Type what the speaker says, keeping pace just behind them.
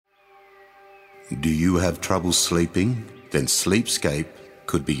Do you have trouble sleeping? Then Sleepscape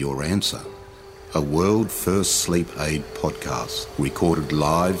could be your answer. A world-first sleep aid podcast, recorded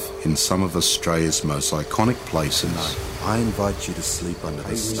live in some of Australia's most iconic places. I invite you to sleep under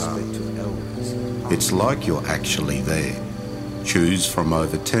the stars. It's like you're actually there. Choose from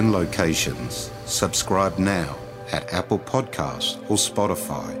over 10 locations. Subscribe now at Apple Podcasts or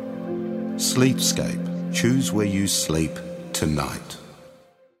Spotify. Sleepscape. Choose where you sleep tonight.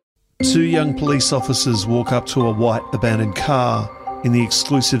 Two young police officers walk up to a white abandoned car in the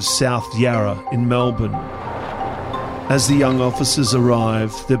exclusive South Yarra in Melbourne. As the young officers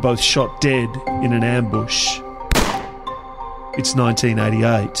arrive, they're both shot dead in an ambush. It's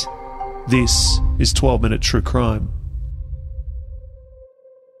 1988. This is 12-Minute True Crime.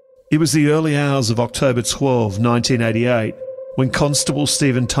 It was the early hours of October 12, 1988, when Constable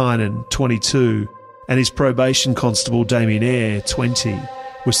Stephen Tynan, 22, and his probation constable Damien Eyre, 20,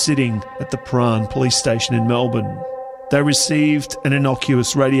 were sitting at the Prahran police station in Melbourne. They received an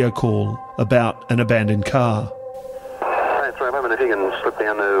innocuous radio call about an abandoned car. Hey, 311, if you can slip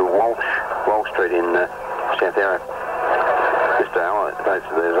down to Walsh Street in South Yarra. Just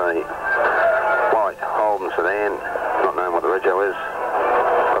there's a white Holden sedan, not knowing what the rego is.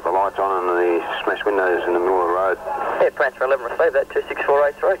 Got the lights on and the smashed windows in the middle of the road. Yeah, Prince 11 received that,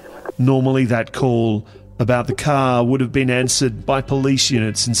 26483. Normally that call about the car would have been answered by police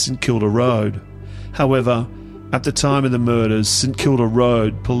units in St Kilda Road. However, at the time of the murders, St Kilda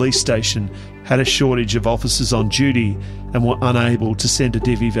Road Police Station had a shortage of officers on duty and were unable to send a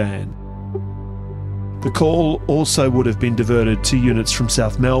divvy van. The call also would have been diverted to units from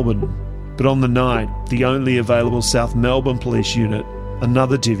South Melbourne, but on the night, the only available South Melbourne police unit,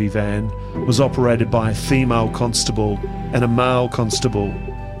 another divvy van, was operated by a female constable and a male constable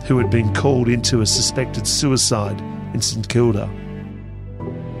who had been called into a suspected suicide in St Kilda.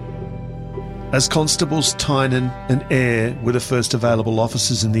 As Constables Tynan and Eyre were the first available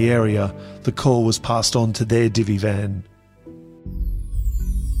officers in the area, the call was passed on to their divvy van.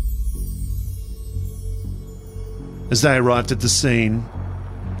 As they arrived at the scene,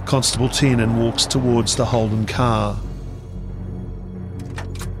 Constable Tynan walks towards the Holden car.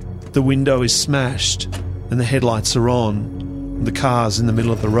 The window is smashed and the headlights are on. The car's in the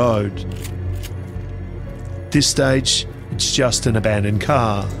middle of the road. At this stage, it's just an abandoned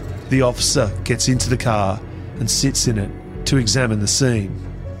car. The officer gets into the car and sits in it to examine the scene.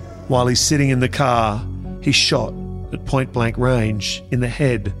 While he's sitting in the car, he's shot at point-blank range in the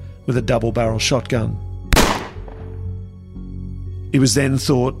head with a double-barrel shotgun. It was then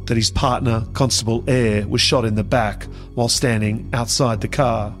thought that his partner, Constable Eyre, was shot in the back while standing outside the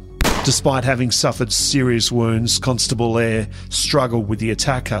car. Despite having suffered serious wounds, Constable Eyre struggled with the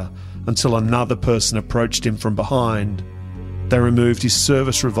attacker until another person approached him from behind. They removed his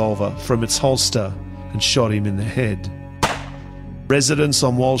service revolver from its holster and shot him in the head. Residents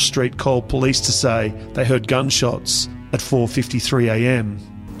on Walsh Street called police to say they heard gunshots at 4:53am.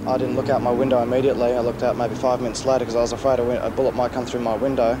 I didn't look out my window immediately. I looked out maybe 5 minutes later because I was afraid a bullet might come through my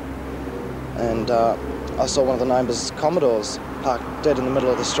window. And I saw one of the neighbours' Commodores parked dead in the middle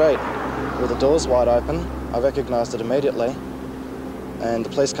of the street with the doors wide open. I recognised it immediately, and the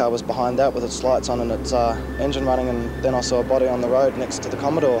police car was behind that with its lights on and its engine running, and then I saw a body on the road next to the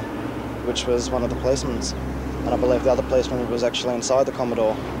Commodore, which was one of the policemen's, and I believe the other policeman was actually inside the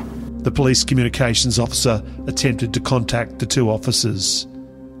Commodore. The police communications officer attempted to contact the two officers,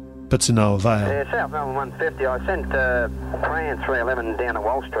 but to no avail. South Melbourne 150, I sent Pran 311 down to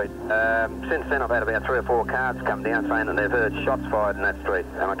Walsh Street. Since then I've had about 3 or 4 cars come down saying that they've heard shots fired in that street,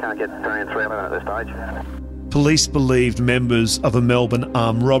 and I can't get Pran 311 at this stage. Police believed members of a Melbourne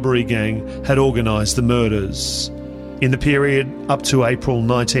armed robbery gang had organised the murders. In the period up to April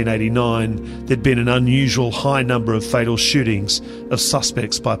 1989, there'd been an unusual high number of fatal shootings of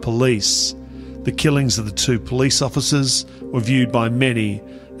suspects by police. The killings of the two police officers were viewed by many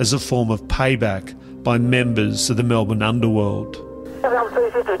as a form of payback by members of the Melbourne underworld.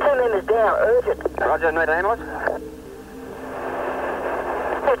 250, 2 members down, urgent. Roger, need an ambulance?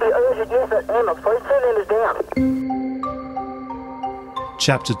 50, urgent, yes, ambulance, please, 2 members down.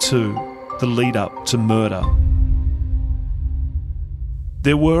 Chapter 2, the lead-up to murder.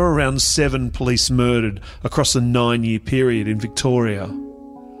 There were around 7 police murdered across a 9-year period in Victoria.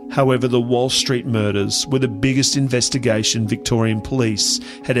 However, the Walsh Street murders were the biggest investigation Victorian police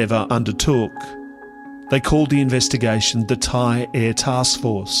had ever undertook. They called the investigation the Thai Air Task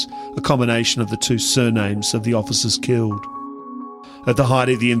Force, a combination of the two surnames of the officers killed. At the height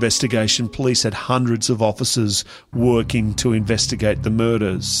of the investigation, police had hundreds of officers working to investigate the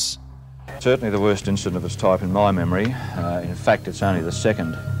murders. Certainly the worst incident of its type in my memory. In fact, it's only the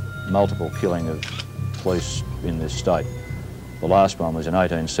second multiple killing of police in this state. The last one was in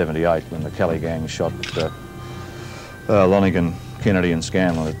 1878 when the Kelly gang shot Lonergan, Kennedy and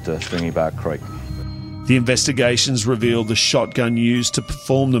Scanlon at Stringy Bark Creek. The investigations revealed the shotgun used to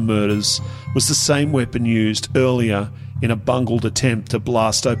perform the murders was the same weapon used earlier in a bungled attempt to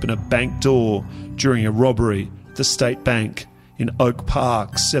blast open a bank door during a robbery at the State Bank in Oak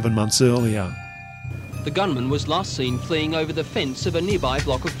Park 7 months earlier. The gunman was last seen fleeing over the fence of a nearby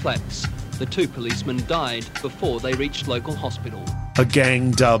block of flats. The 2 policemen died before they reached local hospital. A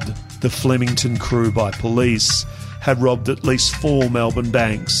gang dubbed the Flemington Crew by police had robbed at least 4 Melbourne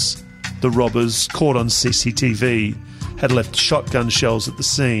banks. The robbers, caught on CCTV, had left shotgun shells at the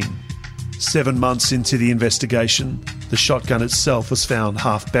scene. 7 months into the investigation, the shotgun itself was found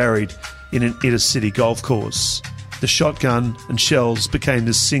half buried in an inner-city golf course. The shotgun and shells became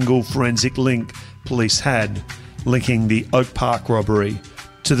the single forensic link police had, linking the Oak Park robbery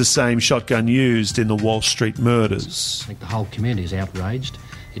to the same shotgun used in the Walsh Street murders. I think the whole community is outraged.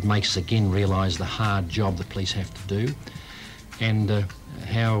 It makes us again realise the hard job the police have to do and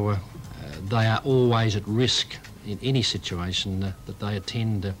how they are always at risk in any situation that they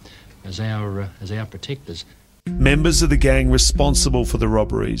attend as our protectors. Members of the gang responsible for the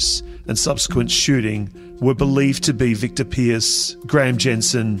robberies and subsequent shooting were believed to be Victor Pearce, Graham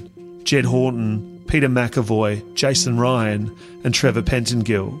Jensen, Jed Horton, Peter McAvoy, Jason Ryan and Trevor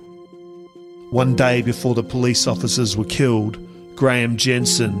Pentongill. One day before the police officers were killed, Graham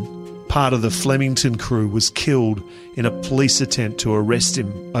Jensen, part of the Flemington Crew, was killed in a police attempt to arrest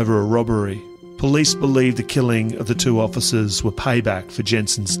him over a robbery. Police believe the killing of the 2 officers were payback for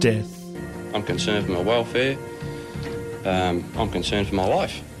Jensen's death. I'm concerned for my welfare. I'm concerned for my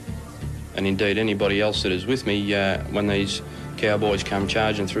life. And indeed anybody else that is with me when these cowboys come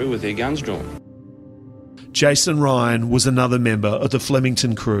charging through with their guns drawn. Jason Ryan was another member of the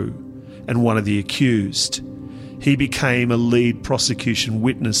Flemington Crew and one of the accused. He became a lead prosecution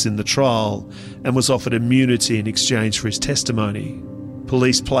witness in the trial and was offered immunity in exchange for his testimony.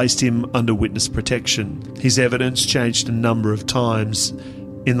 Police placed him under witness protection. His evidence changed a number of times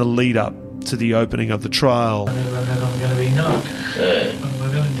in the lead-up to the opening of the trial.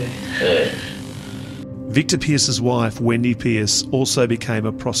 Victor Pearce's wife, Wendy Pearce, also became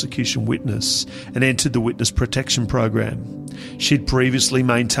a prosecution witness and entered the witness protection program. She'd previously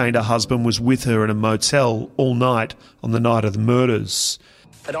maintained her husband was with her in a motel all night on the night of the murders.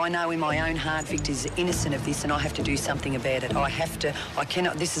 But I know in my own heart Victor's innocent of this and I have to do something about it. I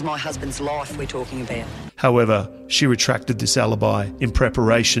cannot, this is my husband's life we're talking about. However, she retracted this alibi in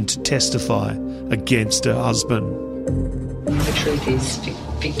preparation to testify against her husband. The truth is,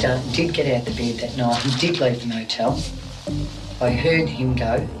 Victor did get out of bed that night. He did leave the motel. I heard him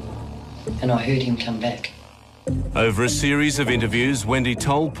go and I heard him come back. Over a series of interviews, Wendy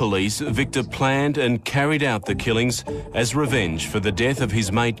told police Victor planned and carried out the killings as revenge for the death of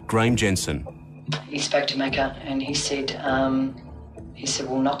his mate, Graham Jensen. He spoke to Macca and he said,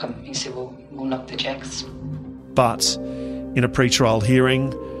 we'll knock him. He said, we'll knock the jacks. But in a pre-trial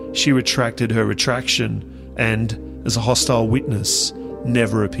hearing, she retracted her retraction and, as a hostile witness,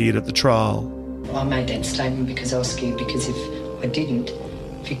 never appeared at the trial. I made that statement because I was scared, because if I didn't,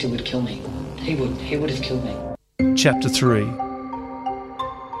 Victor would kill me. He would have killed me. Chapter 3.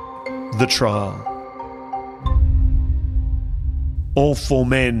 The Trial. All 4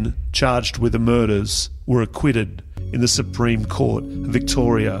 men charged with the murders were acquitted in the Supreme Court of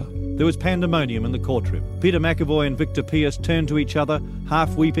Victoria. There was pandemonium in the courtroom. Peter McAvoy and Victor Pearce turned to each other,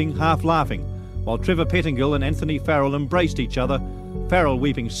 half weeping, half laughing, while Trevor Pettingill and Anthony Farrell embraced each other, Farrell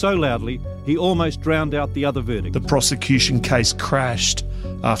weeping so loudly he almost drowned out the other verdict. The prosecution case crashed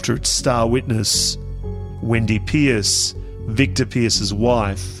after its star witness, Wendy Pearce, Victor Pearce's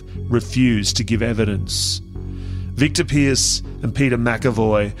wife, refused to give evidence. Victor Pearce and Peter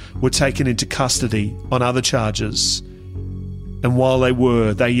McAvoy were taken into custody on other charges. And while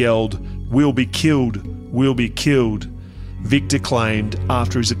they yelled, "We'll be killed, we'll be killed." Victor claimed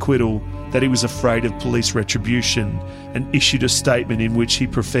after his acquittal that he was afraid of police retribution and issued a statement in which he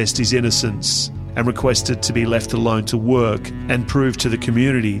professed his innocence and requested to be left alone to work and prove to the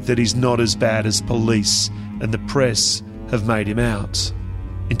community that he's not as bad as police and the press have made him out.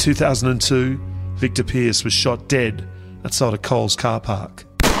 In 2002, Victor Pearce was shot dead outside a Coles car park.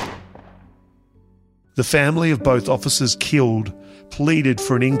 The family of both officers killed pleaded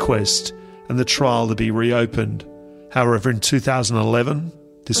for an inquest and the trial to be reopened. However, in 2011,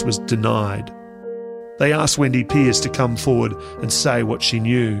 this was denied. They asked Wendy Pearce to come forward and say what she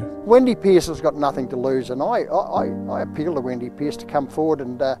knew. Wendy Pearce has got nothing to lose, and I appeal to Wendy Pearce to come forward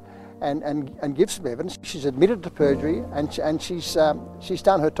and and give some evidence. She's admitted to perjury, and she's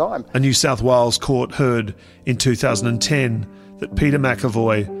done her time. A New South Wales court heard in 2010 that Peter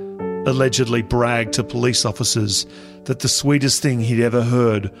McAvoy allegedly bragged to police officers that the sweetest thing he'd ever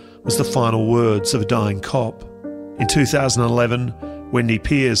heard was the final words of a dying cop. In 2011, Wendy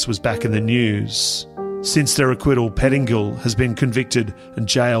Pearce was back in the news. Since their acquittal, Pettingill has been convicted and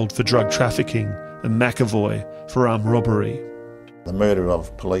jailed for drug trafficking and McAvoy for armed robbery. The murder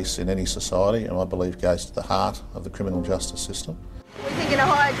of police in any society, and I believe, goes to the heart of the criminal justice system. We think in a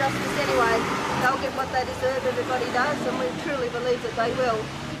higher justice anyway, they'll get what they deserve, everybody does, and we truly believe that they will.